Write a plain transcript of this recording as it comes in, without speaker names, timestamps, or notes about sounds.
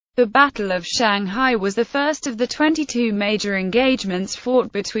The Battle of Shanghai was the first of the 22 major engagements fought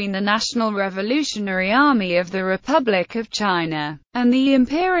between the National Revolutionary Army of the Republic of China and the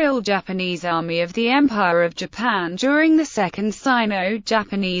Imperial Japanese Army of the Empire of Japan during the Second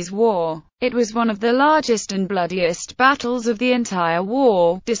Sino-Japanese War. It was one of the largest and bloodiest battles of the entire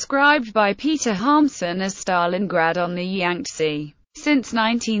war, described by Peter Harmsen as Stalingrad on the Yangtze. Since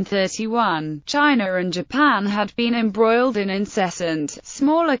 1931, China and Japan had been embroiled in incessant,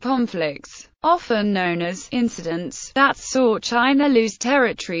 smaller conflicts, often known as incidents, that saw China lose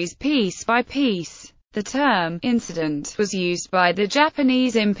territories piece by piece. The term incident was used by the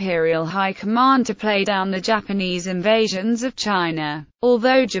Japanese Imperial High Command to play down the Japanese invasions of China.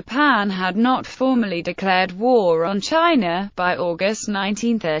 Although Japan had not formally declared war on China by August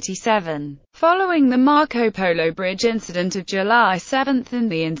 1937, following the Marco Polo Bridge incident of July 7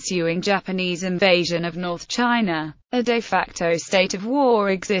 and the ensuing Japanese invasion of North China, a de facto state of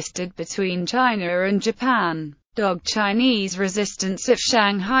war existed between China and Japan. Dogged Chinese resistance at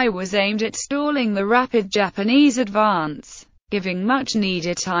Shanghai was aimed at stalling the rapid Japanese advance, giving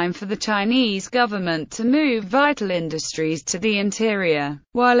much-needed time for the Chinese government to move vital industries to the interior,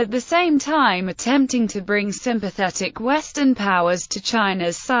 while at the same time attempting to bring sympathetic Western powers to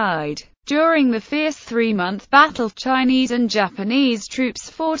China's side. During the fierce three-month battle, Chinese and Japanese troops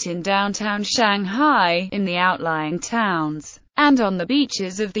fought in downtown Shanghai, in the outlying towns, and on the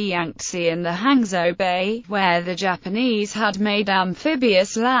beaches of the Yangtze and the Hangzhou Bay, where the Japanese had made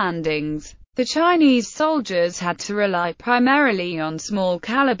amphibious landings. The Chinese soldiers had to rely primarily on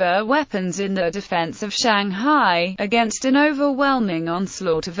small-caliber weapons in the defense of Shanghai, against an overwhelming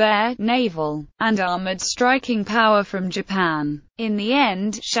onslaught of air, naval, and armored striking power from Japan. In the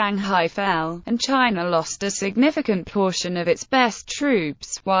end, Shanghai fell, and China lost a significant portion of its best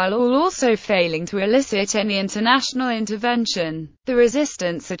troops, while also failing to elicit any international intervention. The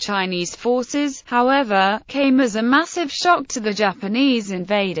resistance of Chinese forces, however, came as a massive shock to the Japanese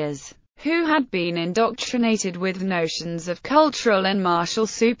invaders, who had been indoctrinated with notions of cultural and martial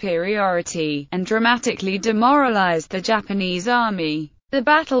superiority, and dramatically demoralized the Japanese army. The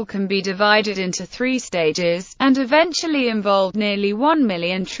battle can be divided into 3 stages, and eventually involved nearly 1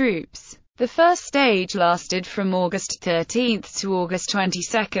 million troops. The first stage lasted from August 13 to August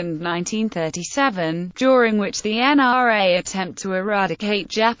 22, 1937, during which the NRA attempted to eradicate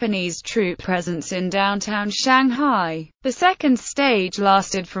Japanese troop presence in downtown Shanghai. The second stage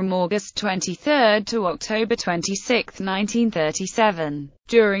lasted from August 23 to October 26, 1937,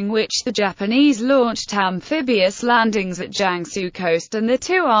 during which the Japanese launched amphibious landings at Jiangsu coast and the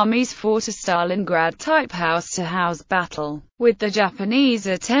two armies fought a Stalingrad-type house-to-house battle, with the Japanese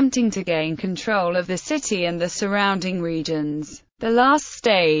attempting to gain control of the city and the surrounding regions. The last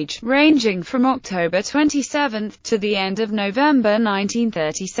stage, ranging from October 27 to the end of November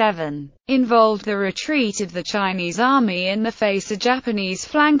 1937, involved the retreat of the Chinese army in the face of Japanese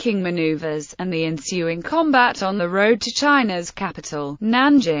flanking maneuvers, and the ensuing combat on the road to China's capital,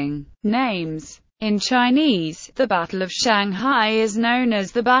 Nanjing. Names. In Chinese, the Battle of Shanghai is known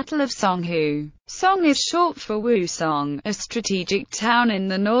as the Battle of Songhu. Song is short for Wusong, a strategic town in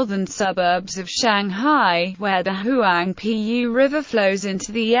the northern suburbs of Shanghai, where the Huangpu River flows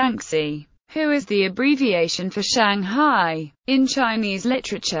into the Yangtze. Hu is the abbreviation for Shanghai. In Chinese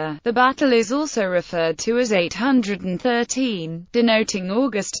literature, the battle is also referred to as 813, denoting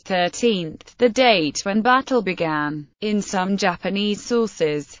August 13, the date when battle began. In some Japanese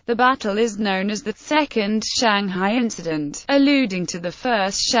sources, the battle is known as the Second Shanghai Incident, alluding to the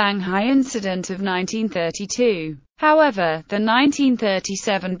First Shanghai Incident of 1932. However, the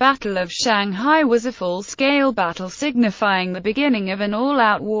 1937 Battle of Shanghai was a full-scale battle signifying the beginning of an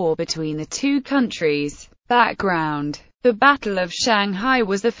all-out war between the two countries. Background. The Battle of Shanghai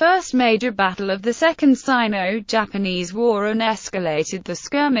was the first major battle of the Second Sino-Japanese War and escalated the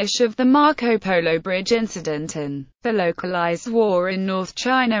skirmish of the Marco Polo Bridge incident and the localized war in North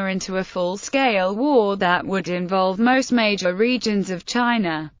China into a full-scale war that would involve most major regions of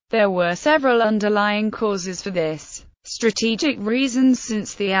China. There were several underlying causes for this. Strategic reasons.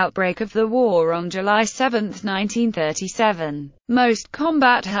 Since the outbreak of the war on July 7, 1937, most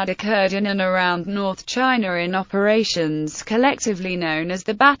combat had occurred in and around North China in operations collectively known as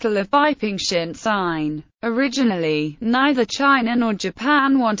the Battle of Beiping-Shin-Tsine. Originally, neither China nor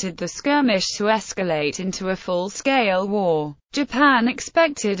Japan wanted the skirmish to escalate into a full-scale war. Japan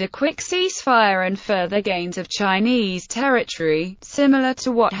expected a quick ceasefire and further gains of Chinese territory, similar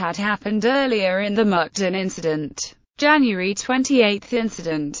to what had happened earlier in the Mukden Incident, January 28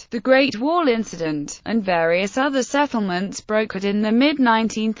 Incident, the Great Wall Incident, and various other settlements brokered in the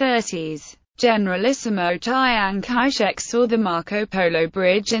mid-1930s. Generalissimo Chiang Kai-shek saw the Marco Polo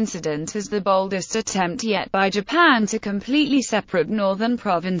Bridge incident as the boldest attempt yet by Japan to completely separate northern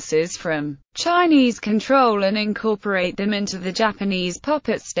provinces from Chinese control and incorporate them into the Japanese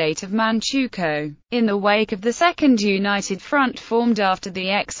puppet state of Manchukuo. In the wake of the Second United Front formed after the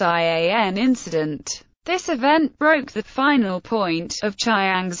Xian incident, this event broke the final point of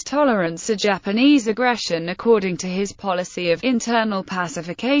Chiang's tolerance of Japanese aggression according to his policy of internal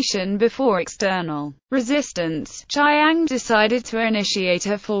pacification before external resistance. Chiang decided to initiate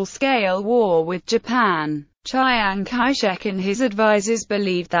a full-scale war with Japan. Chiang Kai-shek and his advisors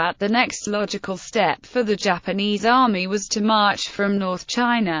believed that the next logical step for the Japanese army was to march from North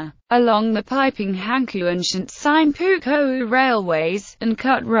China, along the piping Hankou and Shanxi railways, and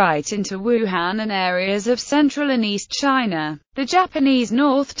cut right into Wuhan and areas of central and east China. The Japanese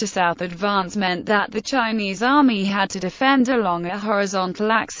north-to-south advance meant that the Chinese army had to defend along a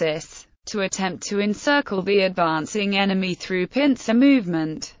horizontal axis, to attempt to encircle the advancing enemy through pincer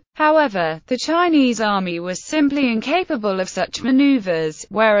movement. However, the Chinese army was simply incapable of such maneuvers,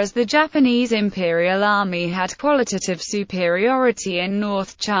 whereas the Japanese Imperial Army had qualitative superiority in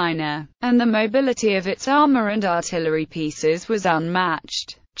North China, and the mobility of its armor and artillery pieces was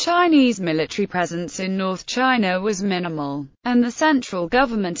unmatched. Chinese military presence in North China was minimal, and the central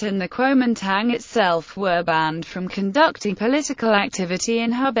government and the Kuomintang itself were banned from conducting political activity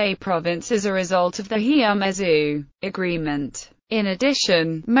in Hubei province as a result of the Heian-Meizu Agreement. In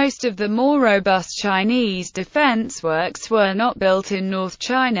addition, most of the more robust Chinese defense works were not built in North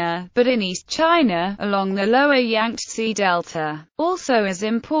China, but in East China, along the lower Yangtze Delta. Also as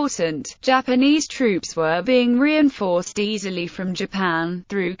important, Japanese troops were being reinforced easily from Japan,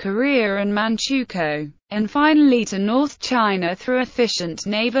 through Korea and Manchukuo, and finally to North China through efficient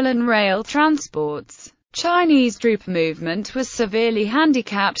naval and rail transports. Chinese troop movement was severely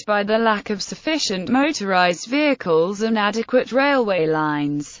handicapped by the lack of sufficient motorized vehicles and adequate railway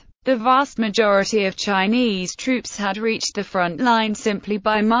lines. The vast majority of Chinese troops had reached the front line simply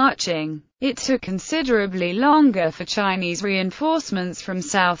by marching. It took considerably longer for Chinese reinforcements from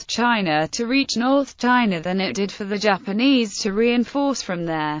South China to reach North China than it did for the Japanese to reinforce from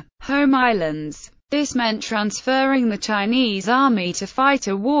their home islands. This meant transferring the Chinese army to fight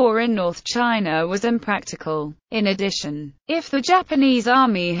a war in North China was impractical. In addition, if the Japanese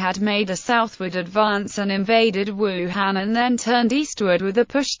army had made a southward advance and invaded Wuhan and then turned eastward with a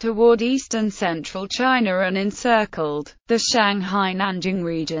push toward eastern central China and encircled the Shanghai-Nanjing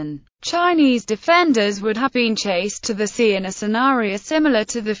region, Chinese defenders would have been chased to the sea in a scenario similar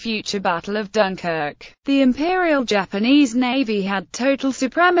to the future Battle of Dunkirk. The Imperial Japanese Navy had total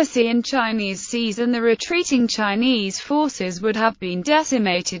supremacy in Chinese seas, and the retreating Chinese forces would have been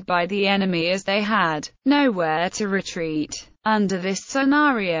decimated by the enemy as they had nowhere to retreat. Under this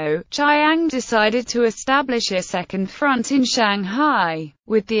scenario, Chiang decided to establish a second front in Shanghai,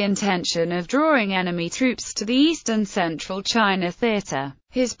 with the intention of drawing enemy troops to the east and central China theater.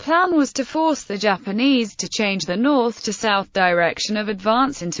 His plan was to force the Japanese to change the north to south direction of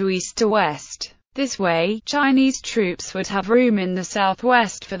advance into east to west. This way, Chinese troops would have room in the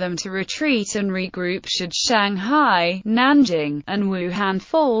southwest for them to retreat and regroup should Shanghai, Nanjing, and Wuhan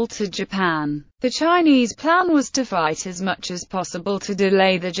fall to Japan. The Chinese plan was to fight as much as possible to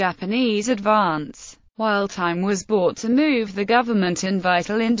delay the Japanese advance, while time was bought to move the government and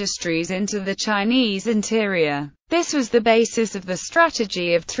vital industries into the Chinese interior. This was the basis of the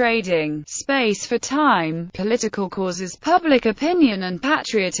strategy of trading space for time. Political causes, public opinion and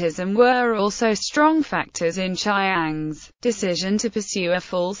patriotism were also strong factors in Chiang's decision to pursue a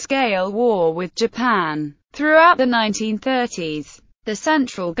full-scale war with Japan. Throughout the 1930s, the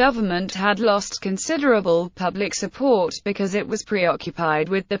central government had lost considerable public support because it was preoccupied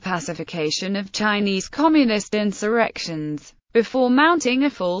with the pacification of Chinese communist insurrections, before mounting a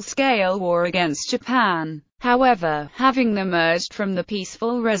full-scale war against Japan. However, having emerged from the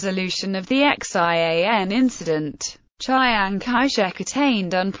peaceful resolution of the Xian incident, Chiang Kai-shek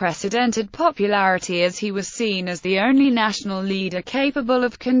attained unprecedented popularity as he was seen as the only national leader capable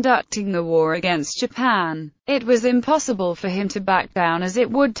of conducting the war against Japan. It was impossible for him to back down, as it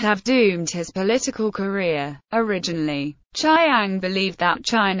would have doomed his political career. Originally, Chiang believed that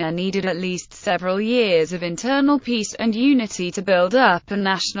China needed at least several years of internal peace and unity to build up a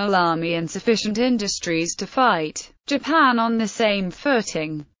national army and sufficient industries to fight Japan on the same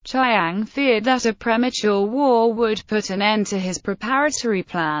footing. Chiang feared that a premature war would put an end to his preparatory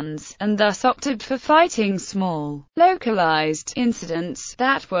plans, and thus opted for fighting small, localized incidents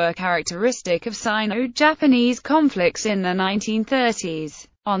that were characteristic of Sino-Japanese conflicts in the 1930s.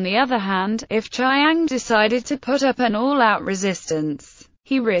 On the other hand, if Chiang decided to put up an all-out resistance,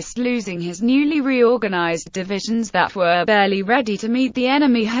 he risked losing his newly reorganized divisions that were barely ready to meet the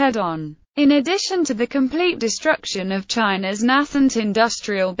enemy head-on. In addition to the complete destruction of China's nascent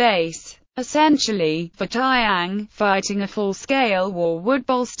industrial base, essentially, for Chiang, fighting a full-scale war would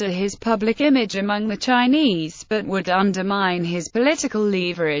bolster his public image among the Chinese but would undermine his political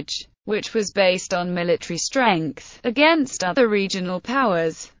leverage, which was based on military strength, against other regional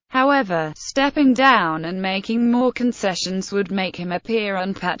powers. However, stepping down and making more concessions would make him appear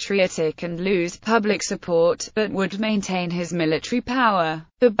unpatriotic and lose public support, but would maintain his military power.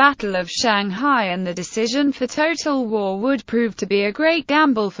 The Battle of Shanghai and the decision for total war would prove to be a great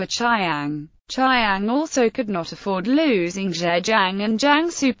gamble for Chiang. Chiang also could not afford losing Zhejiang and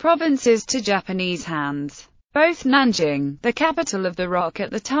Jiangsu provinces to Japanese hands. Both Nanjing, the capital of the ROC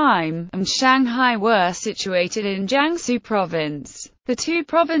at the time, and Shanghai were situated in Jiangsu province. The two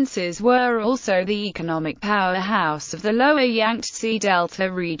provinces were also the economic powerhouse of the lower Yangtze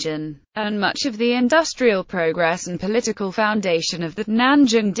Delta region, and much of the industrial progress and political foundation of the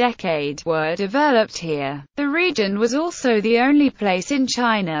Nanjing Decade were developed here. The region was also the only place in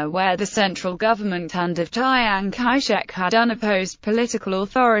China where the central government under Chiang Kai-shek had unopposed political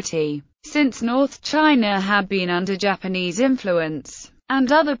authority, since North China had been under Japanese influence,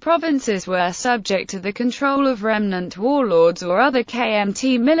 and other provinces were subject to the control of remnant warlords or other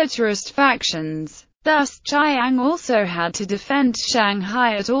KMT militarist factions. Thus, Chiang also had to defend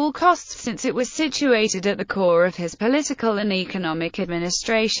Shanghai at all costs since it was situated at the core of his political and economic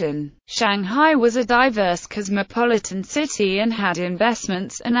administration. Shanghai was a diverse cosmopolitan city and had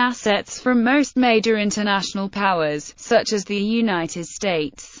investments and assets from most major international powers, such as the United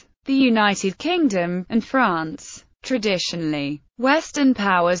States, the United Kingdom, and France. Traditionally, Western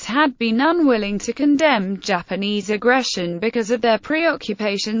powers had been unwilling to condemn Japanese aggression because of their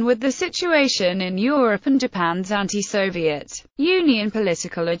preoccupation with the situation in Europe and Japan's anti-Soviet Union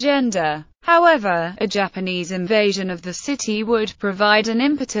political agenda. However, a Japanese invasion of the city would provide an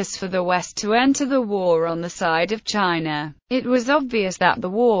impetus for the West to enter the war on the side of China. It was obvious that the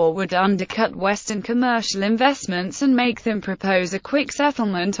war would undercut Western commercial investments and make them propose a quick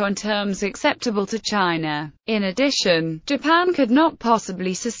settlement on terms acceptable to China. In addition, Japan could not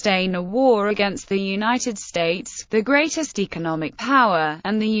possibly sustain a war against the United States, the greatest economic power,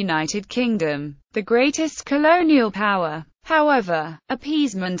 and the United Kingdom, the greatest colonial power. However,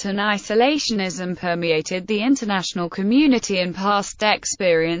 appeasement and isolationism permeated the international community, and past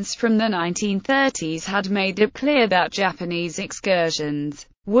experience from the 1930s had made it clear that Japanese excursions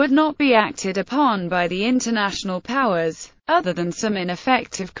would not be acted upon by the international powers, other than some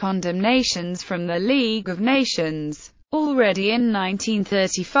ineffective condemnations from the League of Nations. Already in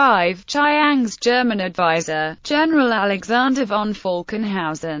 1935, Chiang's German advisor, General Alexander von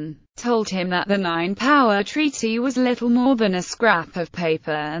Falkenhausen, told him that the Nine-Power Treaty was little more than a scrap of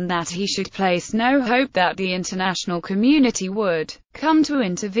paper and that he should place no hope that the international community would come to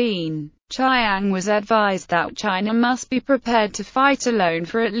intervene. Chiang was advised that China must be prepared to fight alone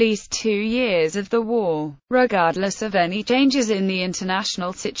for at least 2 years of the war, regardless of any changes in the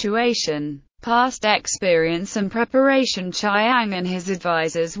international situation. Past experience and preparation. Chiang and his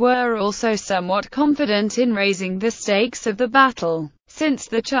advisors were also somewhat confident in raising the stakes of the battle, since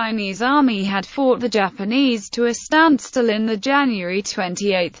the Chinese army had fought the Japanese to a standstill in the January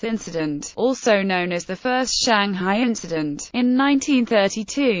 28 incident, also known as the First Shanghai Incident, in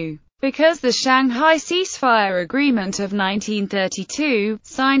 1932. Because the Shanghai ceasefire agreement of 1932,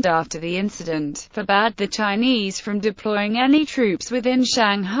 signed after the incident, forbade the Chinese from deploying any troops within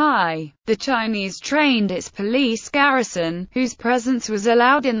Shanghai, the Chinese trained its police garrison, whose presence was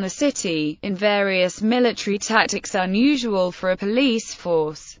allowed in the city, in various military tactics unusual for a police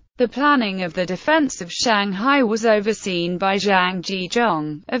force. The planning of the defense of Shanghai was overseen by Zhang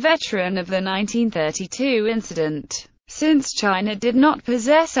Jizhong, a veteran of the 1932 incident. Since China did not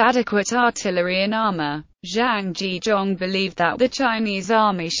possess adequate artillery and armor, Zhang Jizhong believed that the Chinese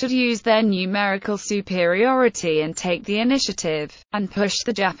army should use their numerical superiority and take the initiative, and push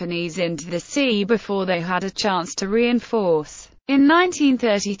the Japanese into the sea before they had a chance to reinforce. In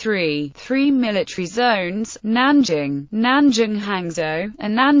 1933, 3 military zones, Nanjing, Nanjing-Hangzhou,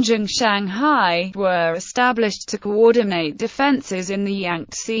 and Nanjing-Shanghai, were established to coordinate defenses in the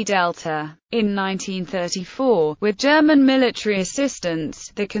Yangtze Delta. In 1934, with German military assistance,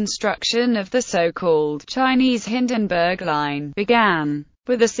 the construction of the so-called Chinese Hindenburg Line began,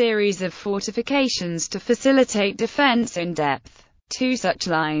 with a series of fortifications to facilitate defense in depth. 2 such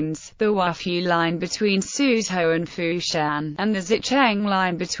lines, the Huafu Line between Suzhou and Fushan, and the Zicheng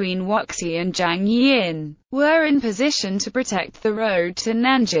Line between Wuxi and Jiangyin, were in position to protect the road to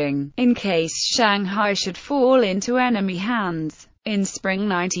Nanjing, in case Shanghai should fall into enemy hands. In spring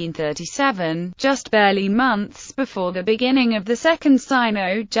 1937, just barely months before the beginning of the Second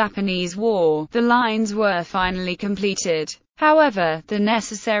Sino-Japanese War, the lines were finally completed. However, the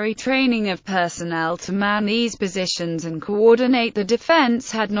necessary training of personnel to man these positions and coordinate the defense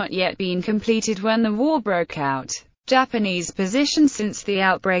had not yet been completed when the war broke out. Japanese position. Since the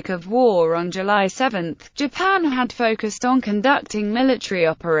outbreak of war on July 7, Japan had focused on conducting military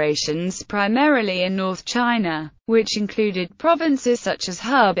operations primarily in North China, which included provinces such as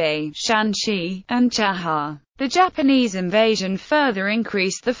Hebei, Shanxi, and Shanghai. The Japanese invasion further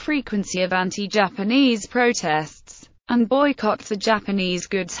increased the frequency of anti-Japanese protests, and boycott for Japanese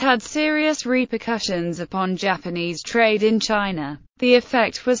goods had serious repercussions upon Japanese trade in China. The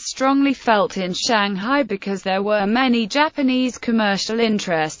effect was strongly felt in Shanghai because there were many Japanese commercial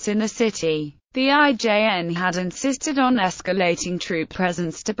interests in the city. The IJN had insisted on escalating troop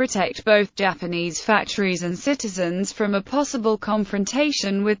presence to protect both Japanese factories and citizens from a possible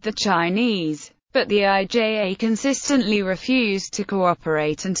confrontation with the Chinese, but the IJA consistently refused to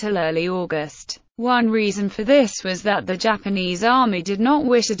cooperate until early August. One reason for this was that the Japanese army did not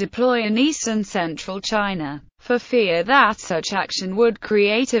wish to deploy in East and Central China, for fear that such action would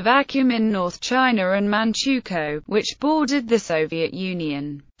create a vacuum in North China and Manchukuo, which bordered the Soviet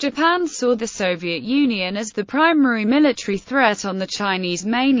Union. Japan saw the Soviet Union as the primary military threat on the Chinese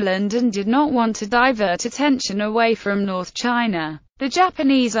mainland and did not want to divert attention away from North China. The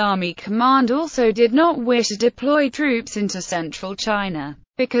Japanese Army Command also did not wish to deploy troops into Central China,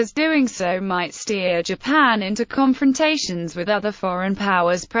 because doing so might steer Japan into confrontations with other foreign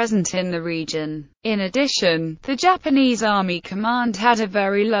powers present in the region. In addition, the Japanese Army Command had a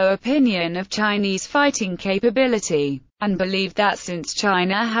very low opinion of Chinese fighting capability, and believed that since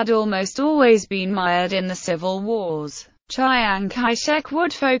China had almost always been mired in the civil wars, Chiang Kai-shek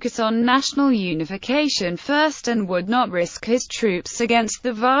would focus on national unification first and would not risk his troops against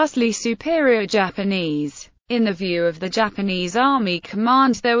the vastly superior Japanese. In the view of the Japanese Army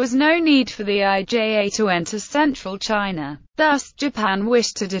Command, there was no need for the IJA to enter Central China. Thus, Japan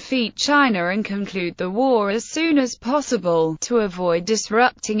wished to defeat China and conclude the war as soon as possible, to avoid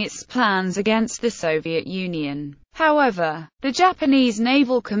disrupting its plans against the Soviet Union. However, the Japanese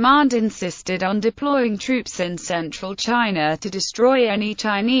Naval Command insisted on deploying troops in Central China to destroy any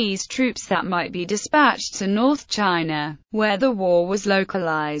Chinese troops that might be dispatched to North China, where the war was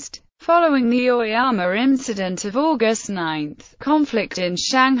localized. Following the Oyama incident of August 9, conflict in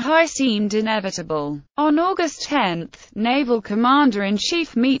Shanghai seemed inevitable. On August 10, Naval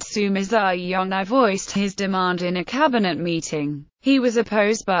Commander-in-Chief Mitsumasa Yonai voiced his demand in a cabinet meeting. He was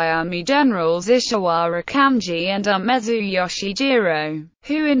opposed by Army Generals Ishiwara Kamji and Umezu Yoshijiro,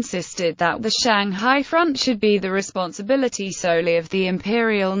 who insisted that the Shanghai front should be the responsibility solely of the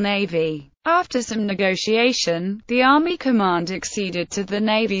Imperial Navy. After some negotiation, the Army Command acceded to the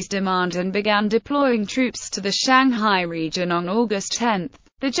Navy's demand and began deploying troops to the Shanghai region on August 10.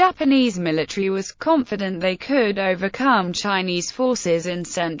 The Japanese military was confident they could overcome Chinese forces in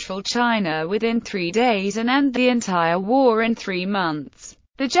Central China within 3 days and end the entire war in 3 months.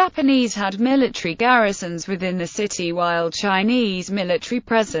 The Japanese had military garrisons within the city, while Chinese military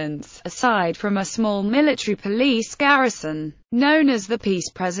presence, aside from a small military police garrison, known as the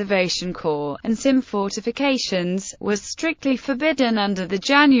Peace Preservation Corps, and some fortifications, was strictly forbidden under the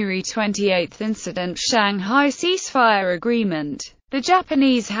January 28 incident Shanghai ceasefire agreement. The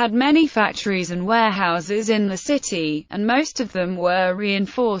Japanese had many factories and warehouses in the city, and most of them were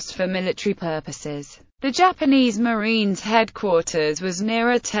reinforced for military purposes. The Japanese Marines' headquarters was near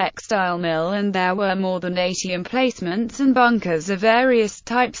a textile mill, and there were more than 80 emplacements and bunkers of various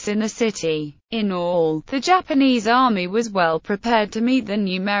types in the city. In all, the Japanese army was well prepared to meet the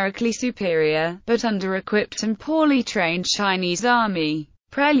numerically superior, but under-equipped and poorly trained Chinese army.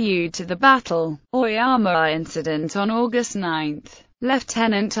 Prelude to the battle. Oyama incident on August 9.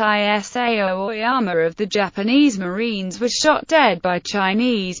 Lieutenant Isao Oyama of the Japanese Marines was shot dead by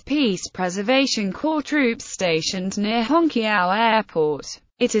Chinese Peace Preservation Corps troops stationed near Hongqiao Airport.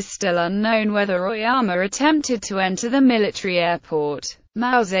 It is still unknown whether Oyama attempted to enter the military airport.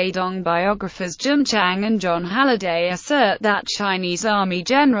 Mao Zedong biographers Jun Chang and John Halliday assert that Chinese Army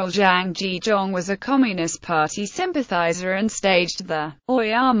General Zhang Jizhong was a Communist Party sympathizer and staged the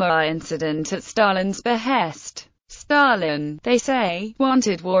Oyama incident at Stalin's behest. Stalin, they say,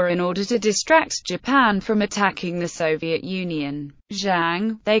 wanted war in order to distract Japan from attacking the Soviet Union.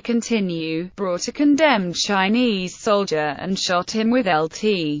 Zhang, they continue, brought a condemned Chinese soldier and shot him with Lt.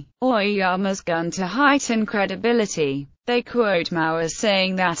 Oyama's gun to heighten credibility. They quote Mao as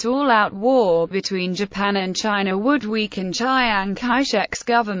saying that all-out war between Japan and China would weaken Chiang Kai-shek's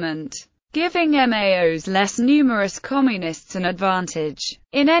government. giving MAO's less numerous communists an advantage.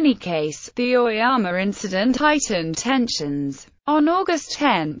 In any case, the Oyama incident heightened tensions. On August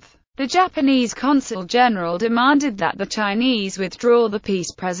 10, the Japanese Consul General demanded that the Chinese withdraw the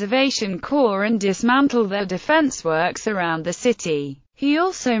Peace Preservation Corps and dismantle their defense works around the city. He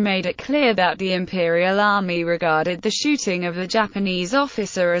also made it clear that the Imperial Army regarded the shooting of the Japanese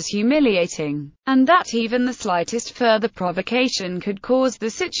officer as humiliating, and that even the slightest further provocation could cause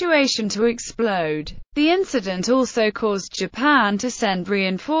the situation to explode. The incident also caused Japan to send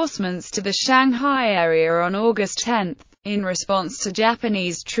reinforcements to the Shanghai area on August 10. In response to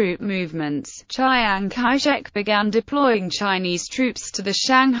Japanese troop movements, Chiang Kai-shek began deploying Chinese troops to the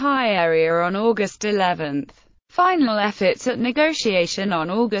Shanghai area on August 11. Final efforts at negotiation on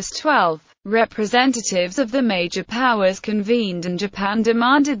August 12. Representatives of the major powers convened and Japan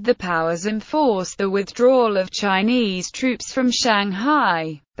demanded the powers enforce the withdrawal of Chinese troops from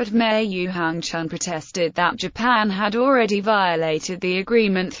Shanghai. But Mayor Yu Hangchun protested that Japan had already violated the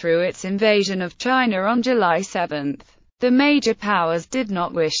agreement through its invasion of China on July 7. The major powers did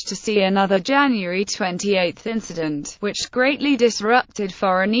not wish to see another January 28 incident, which greatly disrupted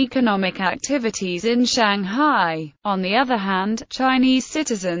foreign economic activities in Shanghai. On the other hand, Chinese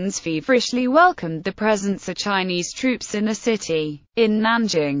citizens feverishly welcomed the presence of Chinese troops in the city. In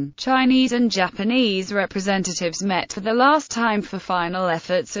Nanjing, Chinese and Japanese representatives met for the last time for final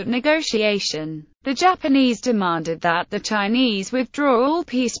efforts at negotiation. The Japanese demanded that the Chinese withdraw all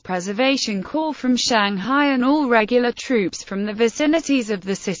Peace Preservation Corps from Shanghai and all regular troops from the vicinities of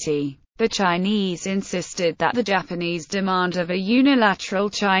the city. The Chinese insisted that the Japanese demand of a unilateral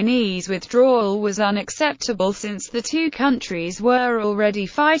Chinese withdrawal was unacceptable since the two countries were already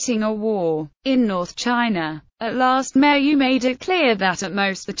fighting a war in North China. At last Mayor Yu made it clear that at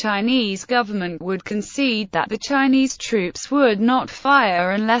most the Chinese government would concede that the Chinese troops would not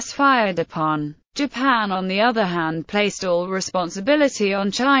fire unless fired upon. Japan, on the other hand, placed all responsibility on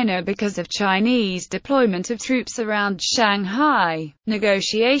China because of Chinese deployment of troops around Shanghai.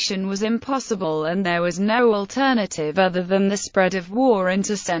 Negotiation was impossible and there was no alternative other than the spread of war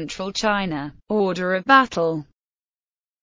into central China. Order of battle.